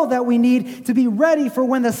oil that we need to be ready for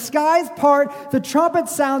when the skies part, the trumpet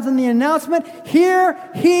sounds, and the announcement, here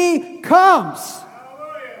he comes.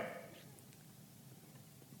 Hallelujah.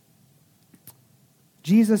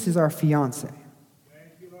 Jesus is our fiance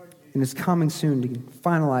and is coming soon to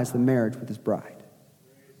finalize the marriage with his bride.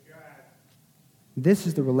 This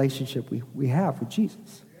is the relationship we have with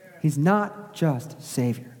Jesus. He's not just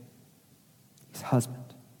Savior. He's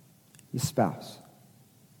husband. He's spouse.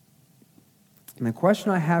 And the question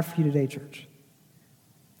I have for you today, church,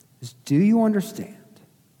 is do you understand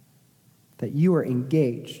that you are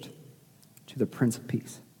engaged to the Prince of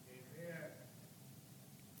Peace? Amen.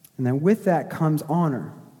 And then with that comes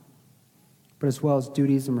honor, but as well as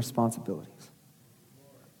duties and responsibilities.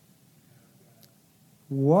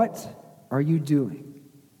 What are you doing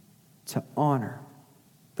to honor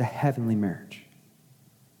the heavenly marriage?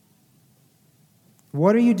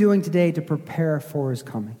 What are you doing today to prepare for his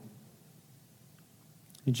coming?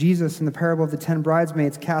 Jesus, in the parable of the 10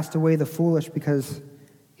 bridesmaids, cast away the foolish because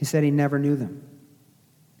he said he never knew them.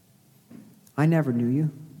 I never knew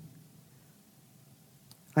you.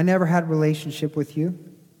 I never had a relationship with you.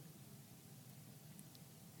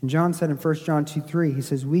 And John said in 1 John 2:3, he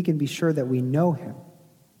says, we can be sure that we know him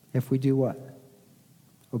if we do what?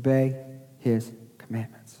 Obey his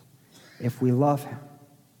commandments. If we love him.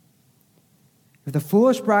 If the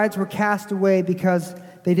foolish brides were cast away because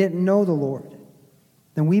they didn't know the Lord,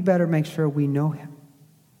 then we better make sure we know him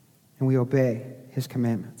and we obey his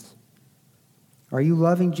commandments. Are you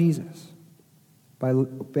loving Jesus by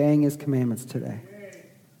obeying his commandments today?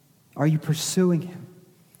 Are you pursuing him?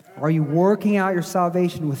 Are you working out your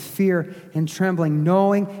salvation with fear and trembling,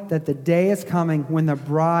 knowing that the day is coming when the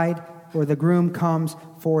bride or the groom comes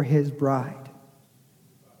for his bride?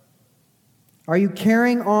 Are you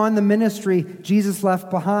carrying on the ministry Jesus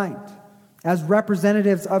left behind as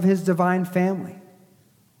representatives of his divine family?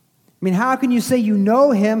 I mean, how can you say you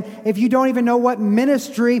know him if you don't even know what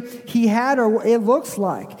ministry he had or what it looks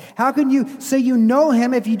like? How can you say you know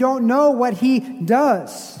him if you don't know what he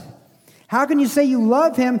does? How can you say you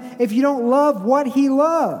love him if you don't love what he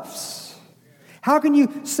loves? How can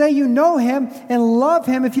you say you know him and love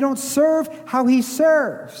him if you don't serve how he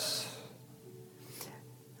serves?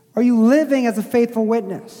 Are you living as a faithful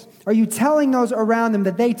witness? Are you telling those around them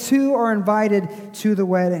that they too are invited to the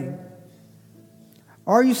wedding?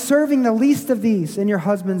 Are you serving the least of these in your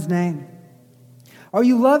husband's name? Are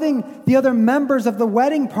you loving the other members of the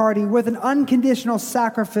wedding party with an unconditional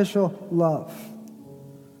sacrificial love?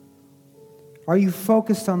 Are you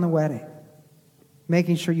focused on the wedding,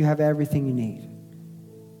 making sure you have everything you need?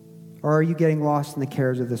 Or are you getting lost in the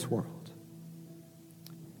cares of this world?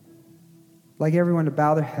 I'd like everyone to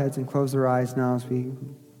bow their heads and close their eyes now as we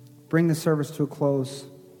bring the service to a close.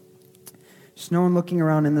 Just no one looking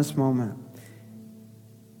around in this moment.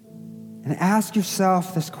 And ask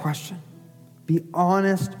yourself this question. Be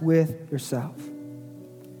honest with yourself.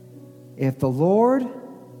 If the Lord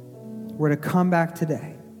were to come back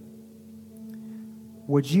today,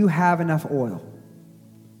 would you have enough oil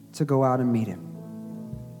to go out and meet him?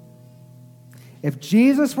 If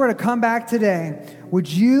Jesus were to come back today, would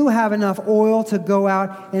you have enough oil to go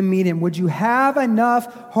out and meet him? Would you have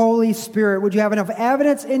enough Holy Spirit? Would you have enough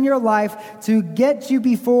evidence in your life to get you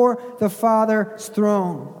before the Father's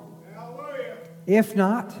throne? Hallelujah. If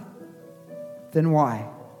not, then why?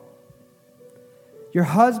 Your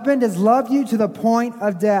husband has loved you to the point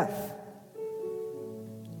of death.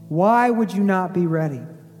 Why would you not be ready?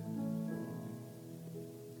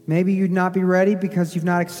 Maybe you'd not be ready because you've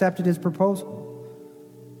not accepted his proposal.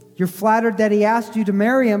 You're flattered that he asked you to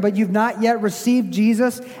marry him, but you've not yet received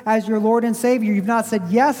Jesus as your Lord and Savior. You've not said,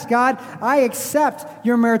 yes, God, I accept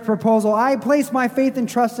your marriage proposal. I place my faith and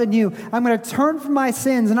trust in you. I'm going to turn from my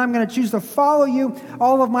sins, and I'm going to choose to follow you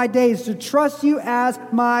all of my days, to trust you as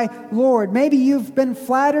my Lord. Maybe you've been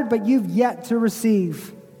flattered, but you've yet to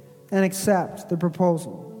receive and accept the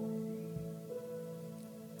proposal.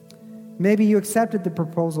 Maybe you accepted the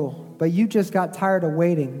proposal, but you just got tired of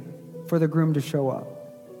waiting for the groom to show up.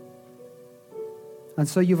 And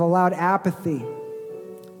so you've allowed apathy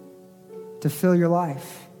to fill your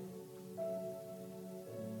life.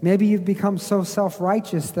 Maybe you've become so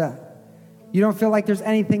self-righteous that you don't feel like there's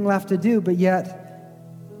anything left to do, but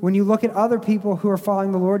yet when you look at other people who are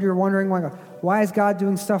following the Lord, you're wondering, why is God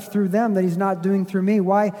doing stuff through them that he's not doing through me?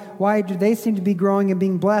 Why do they seem to be growing and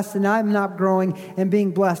being blessed and I'm not growing and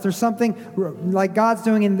being blessed? There's something like God's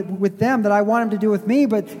doing with them that I want him to do with me,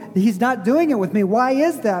 but he's not doing it with me. Why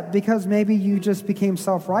is that? Because maybe you just became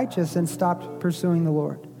self-righteous and stopped pursuing the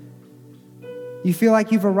Lord. You feel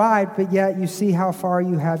like you've arrived, but yet you see how far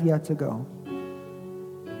you have yet to go.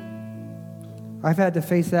 I've had to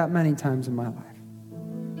face that many times in my life.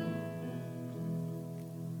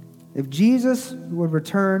 If Jesus would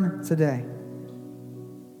return today,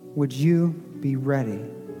 would you be ready?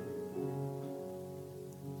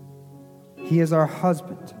 He is our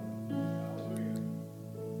husband.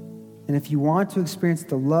 And if you want to experience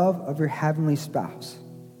the love of your heavenly spouse,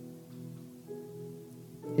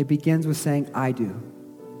 it begins with saying, I do.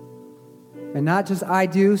 And not just I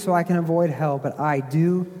do so I can avoid hell, but I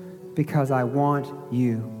do because I want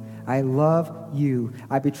you. I love you.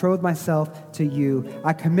 I betroth myself to you.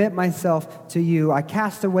 I commit myself to you. I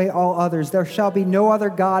cast away all others. There shall be no other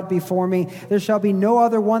God before me. There shall be no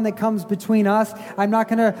other one that comes between us. I'm not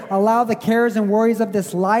going to allow the cares and worries of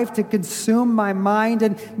this life to consume my mind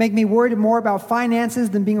and make me worried more about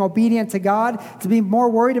finances than being obedient to God, to be more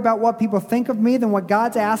worried about what people think of me than what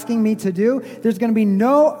God's asking me to do. There's going to be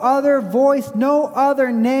no other voice, no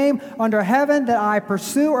other name under heaven that I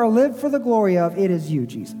pursue or live for the glory of. It is you,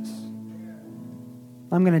 Jesus.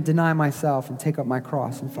 I'm going to deny myself and take up my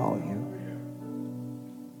cross and follow you.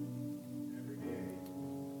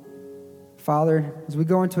 Father, as we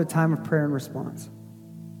go into a time of prayer and response,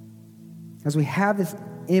 as we have this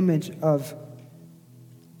image of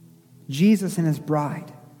Jesus and his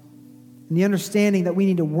bride, and the understanding that we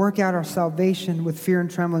need to work out our salvation with fear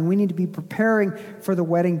and trembling, we need to be preparing for the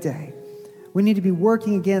wedding day. We need to be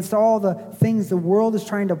working against all the things the world is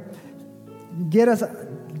trying to get us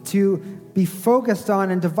to be focused on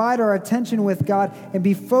and divide our attention with God and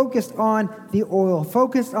be focused on the oil,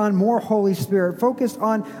 focused on more Holy Spirit, focused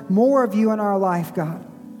on more of you in our life, God,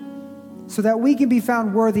 so that we can be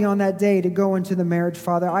found worthy on that day to go into the marriage.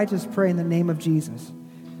 Father, I just pray in the name of Jesus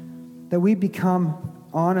that we become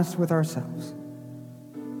honest with ourselves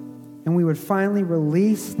and we would finally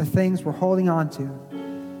release the things we're holding on to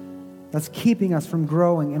that's keeping us from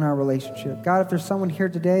growing in our relationship. God, if there's someone here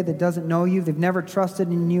today that doesn't know you, they've never trusted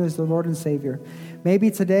in you as the Lord and Savior,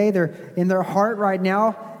 maybe today they're in their heart right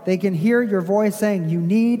now, they can hear your voice saying, you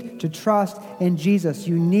need to trust in Jesus.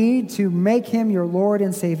 You need to make him your Lord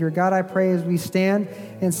and Savior. God, I pray as we stand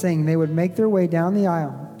and sing, they would make their way down the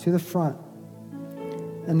aisle to the front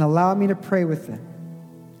and allow me to pray with them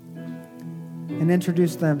and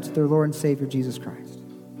introduce them to their Lord and Savior, Jesus Christ.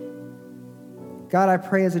 God, I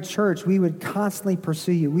pray as a church, we would constantly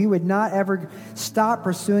pursue you. We would not ever stop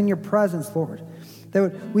pursuing your presence, Lord.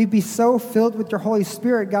 That we'd be so filled with your Holy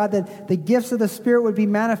Spirit, God, that the gifts of the Spirit would be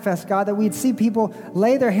manifest, God, that we'd see people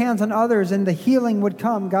lay their hands on others and the healing would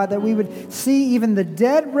come, God, that we would see even the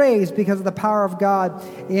dead raised because of the power of God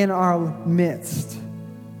in our midst.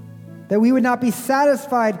 That we would not be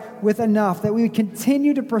satisfied with enough, that we would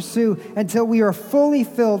continue to pursue until we are fully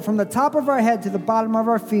filled from the top of our head to the bottom of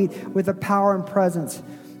our feet with the power and presence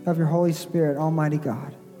of your Holy Spirit, Almighty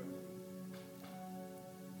God.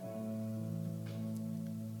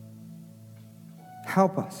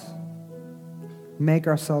 Help us make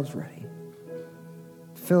ourselves ready.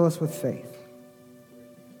 Fill us with faith.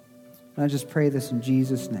 And I just pray this in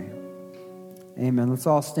Jesus' name. Amen. Let's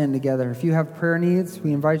all stand together. If you have prayer needs,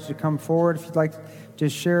 we invite you to come forward. If you'd like to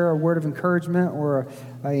share a word of encouragement or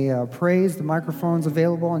a praise, the microphone's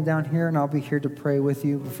available and down here, and I'll be here to pray with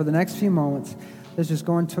you. But for the next few moments, let's just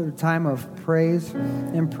go into a time of praise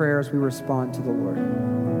and prayer as we respond to the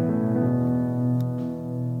Lord.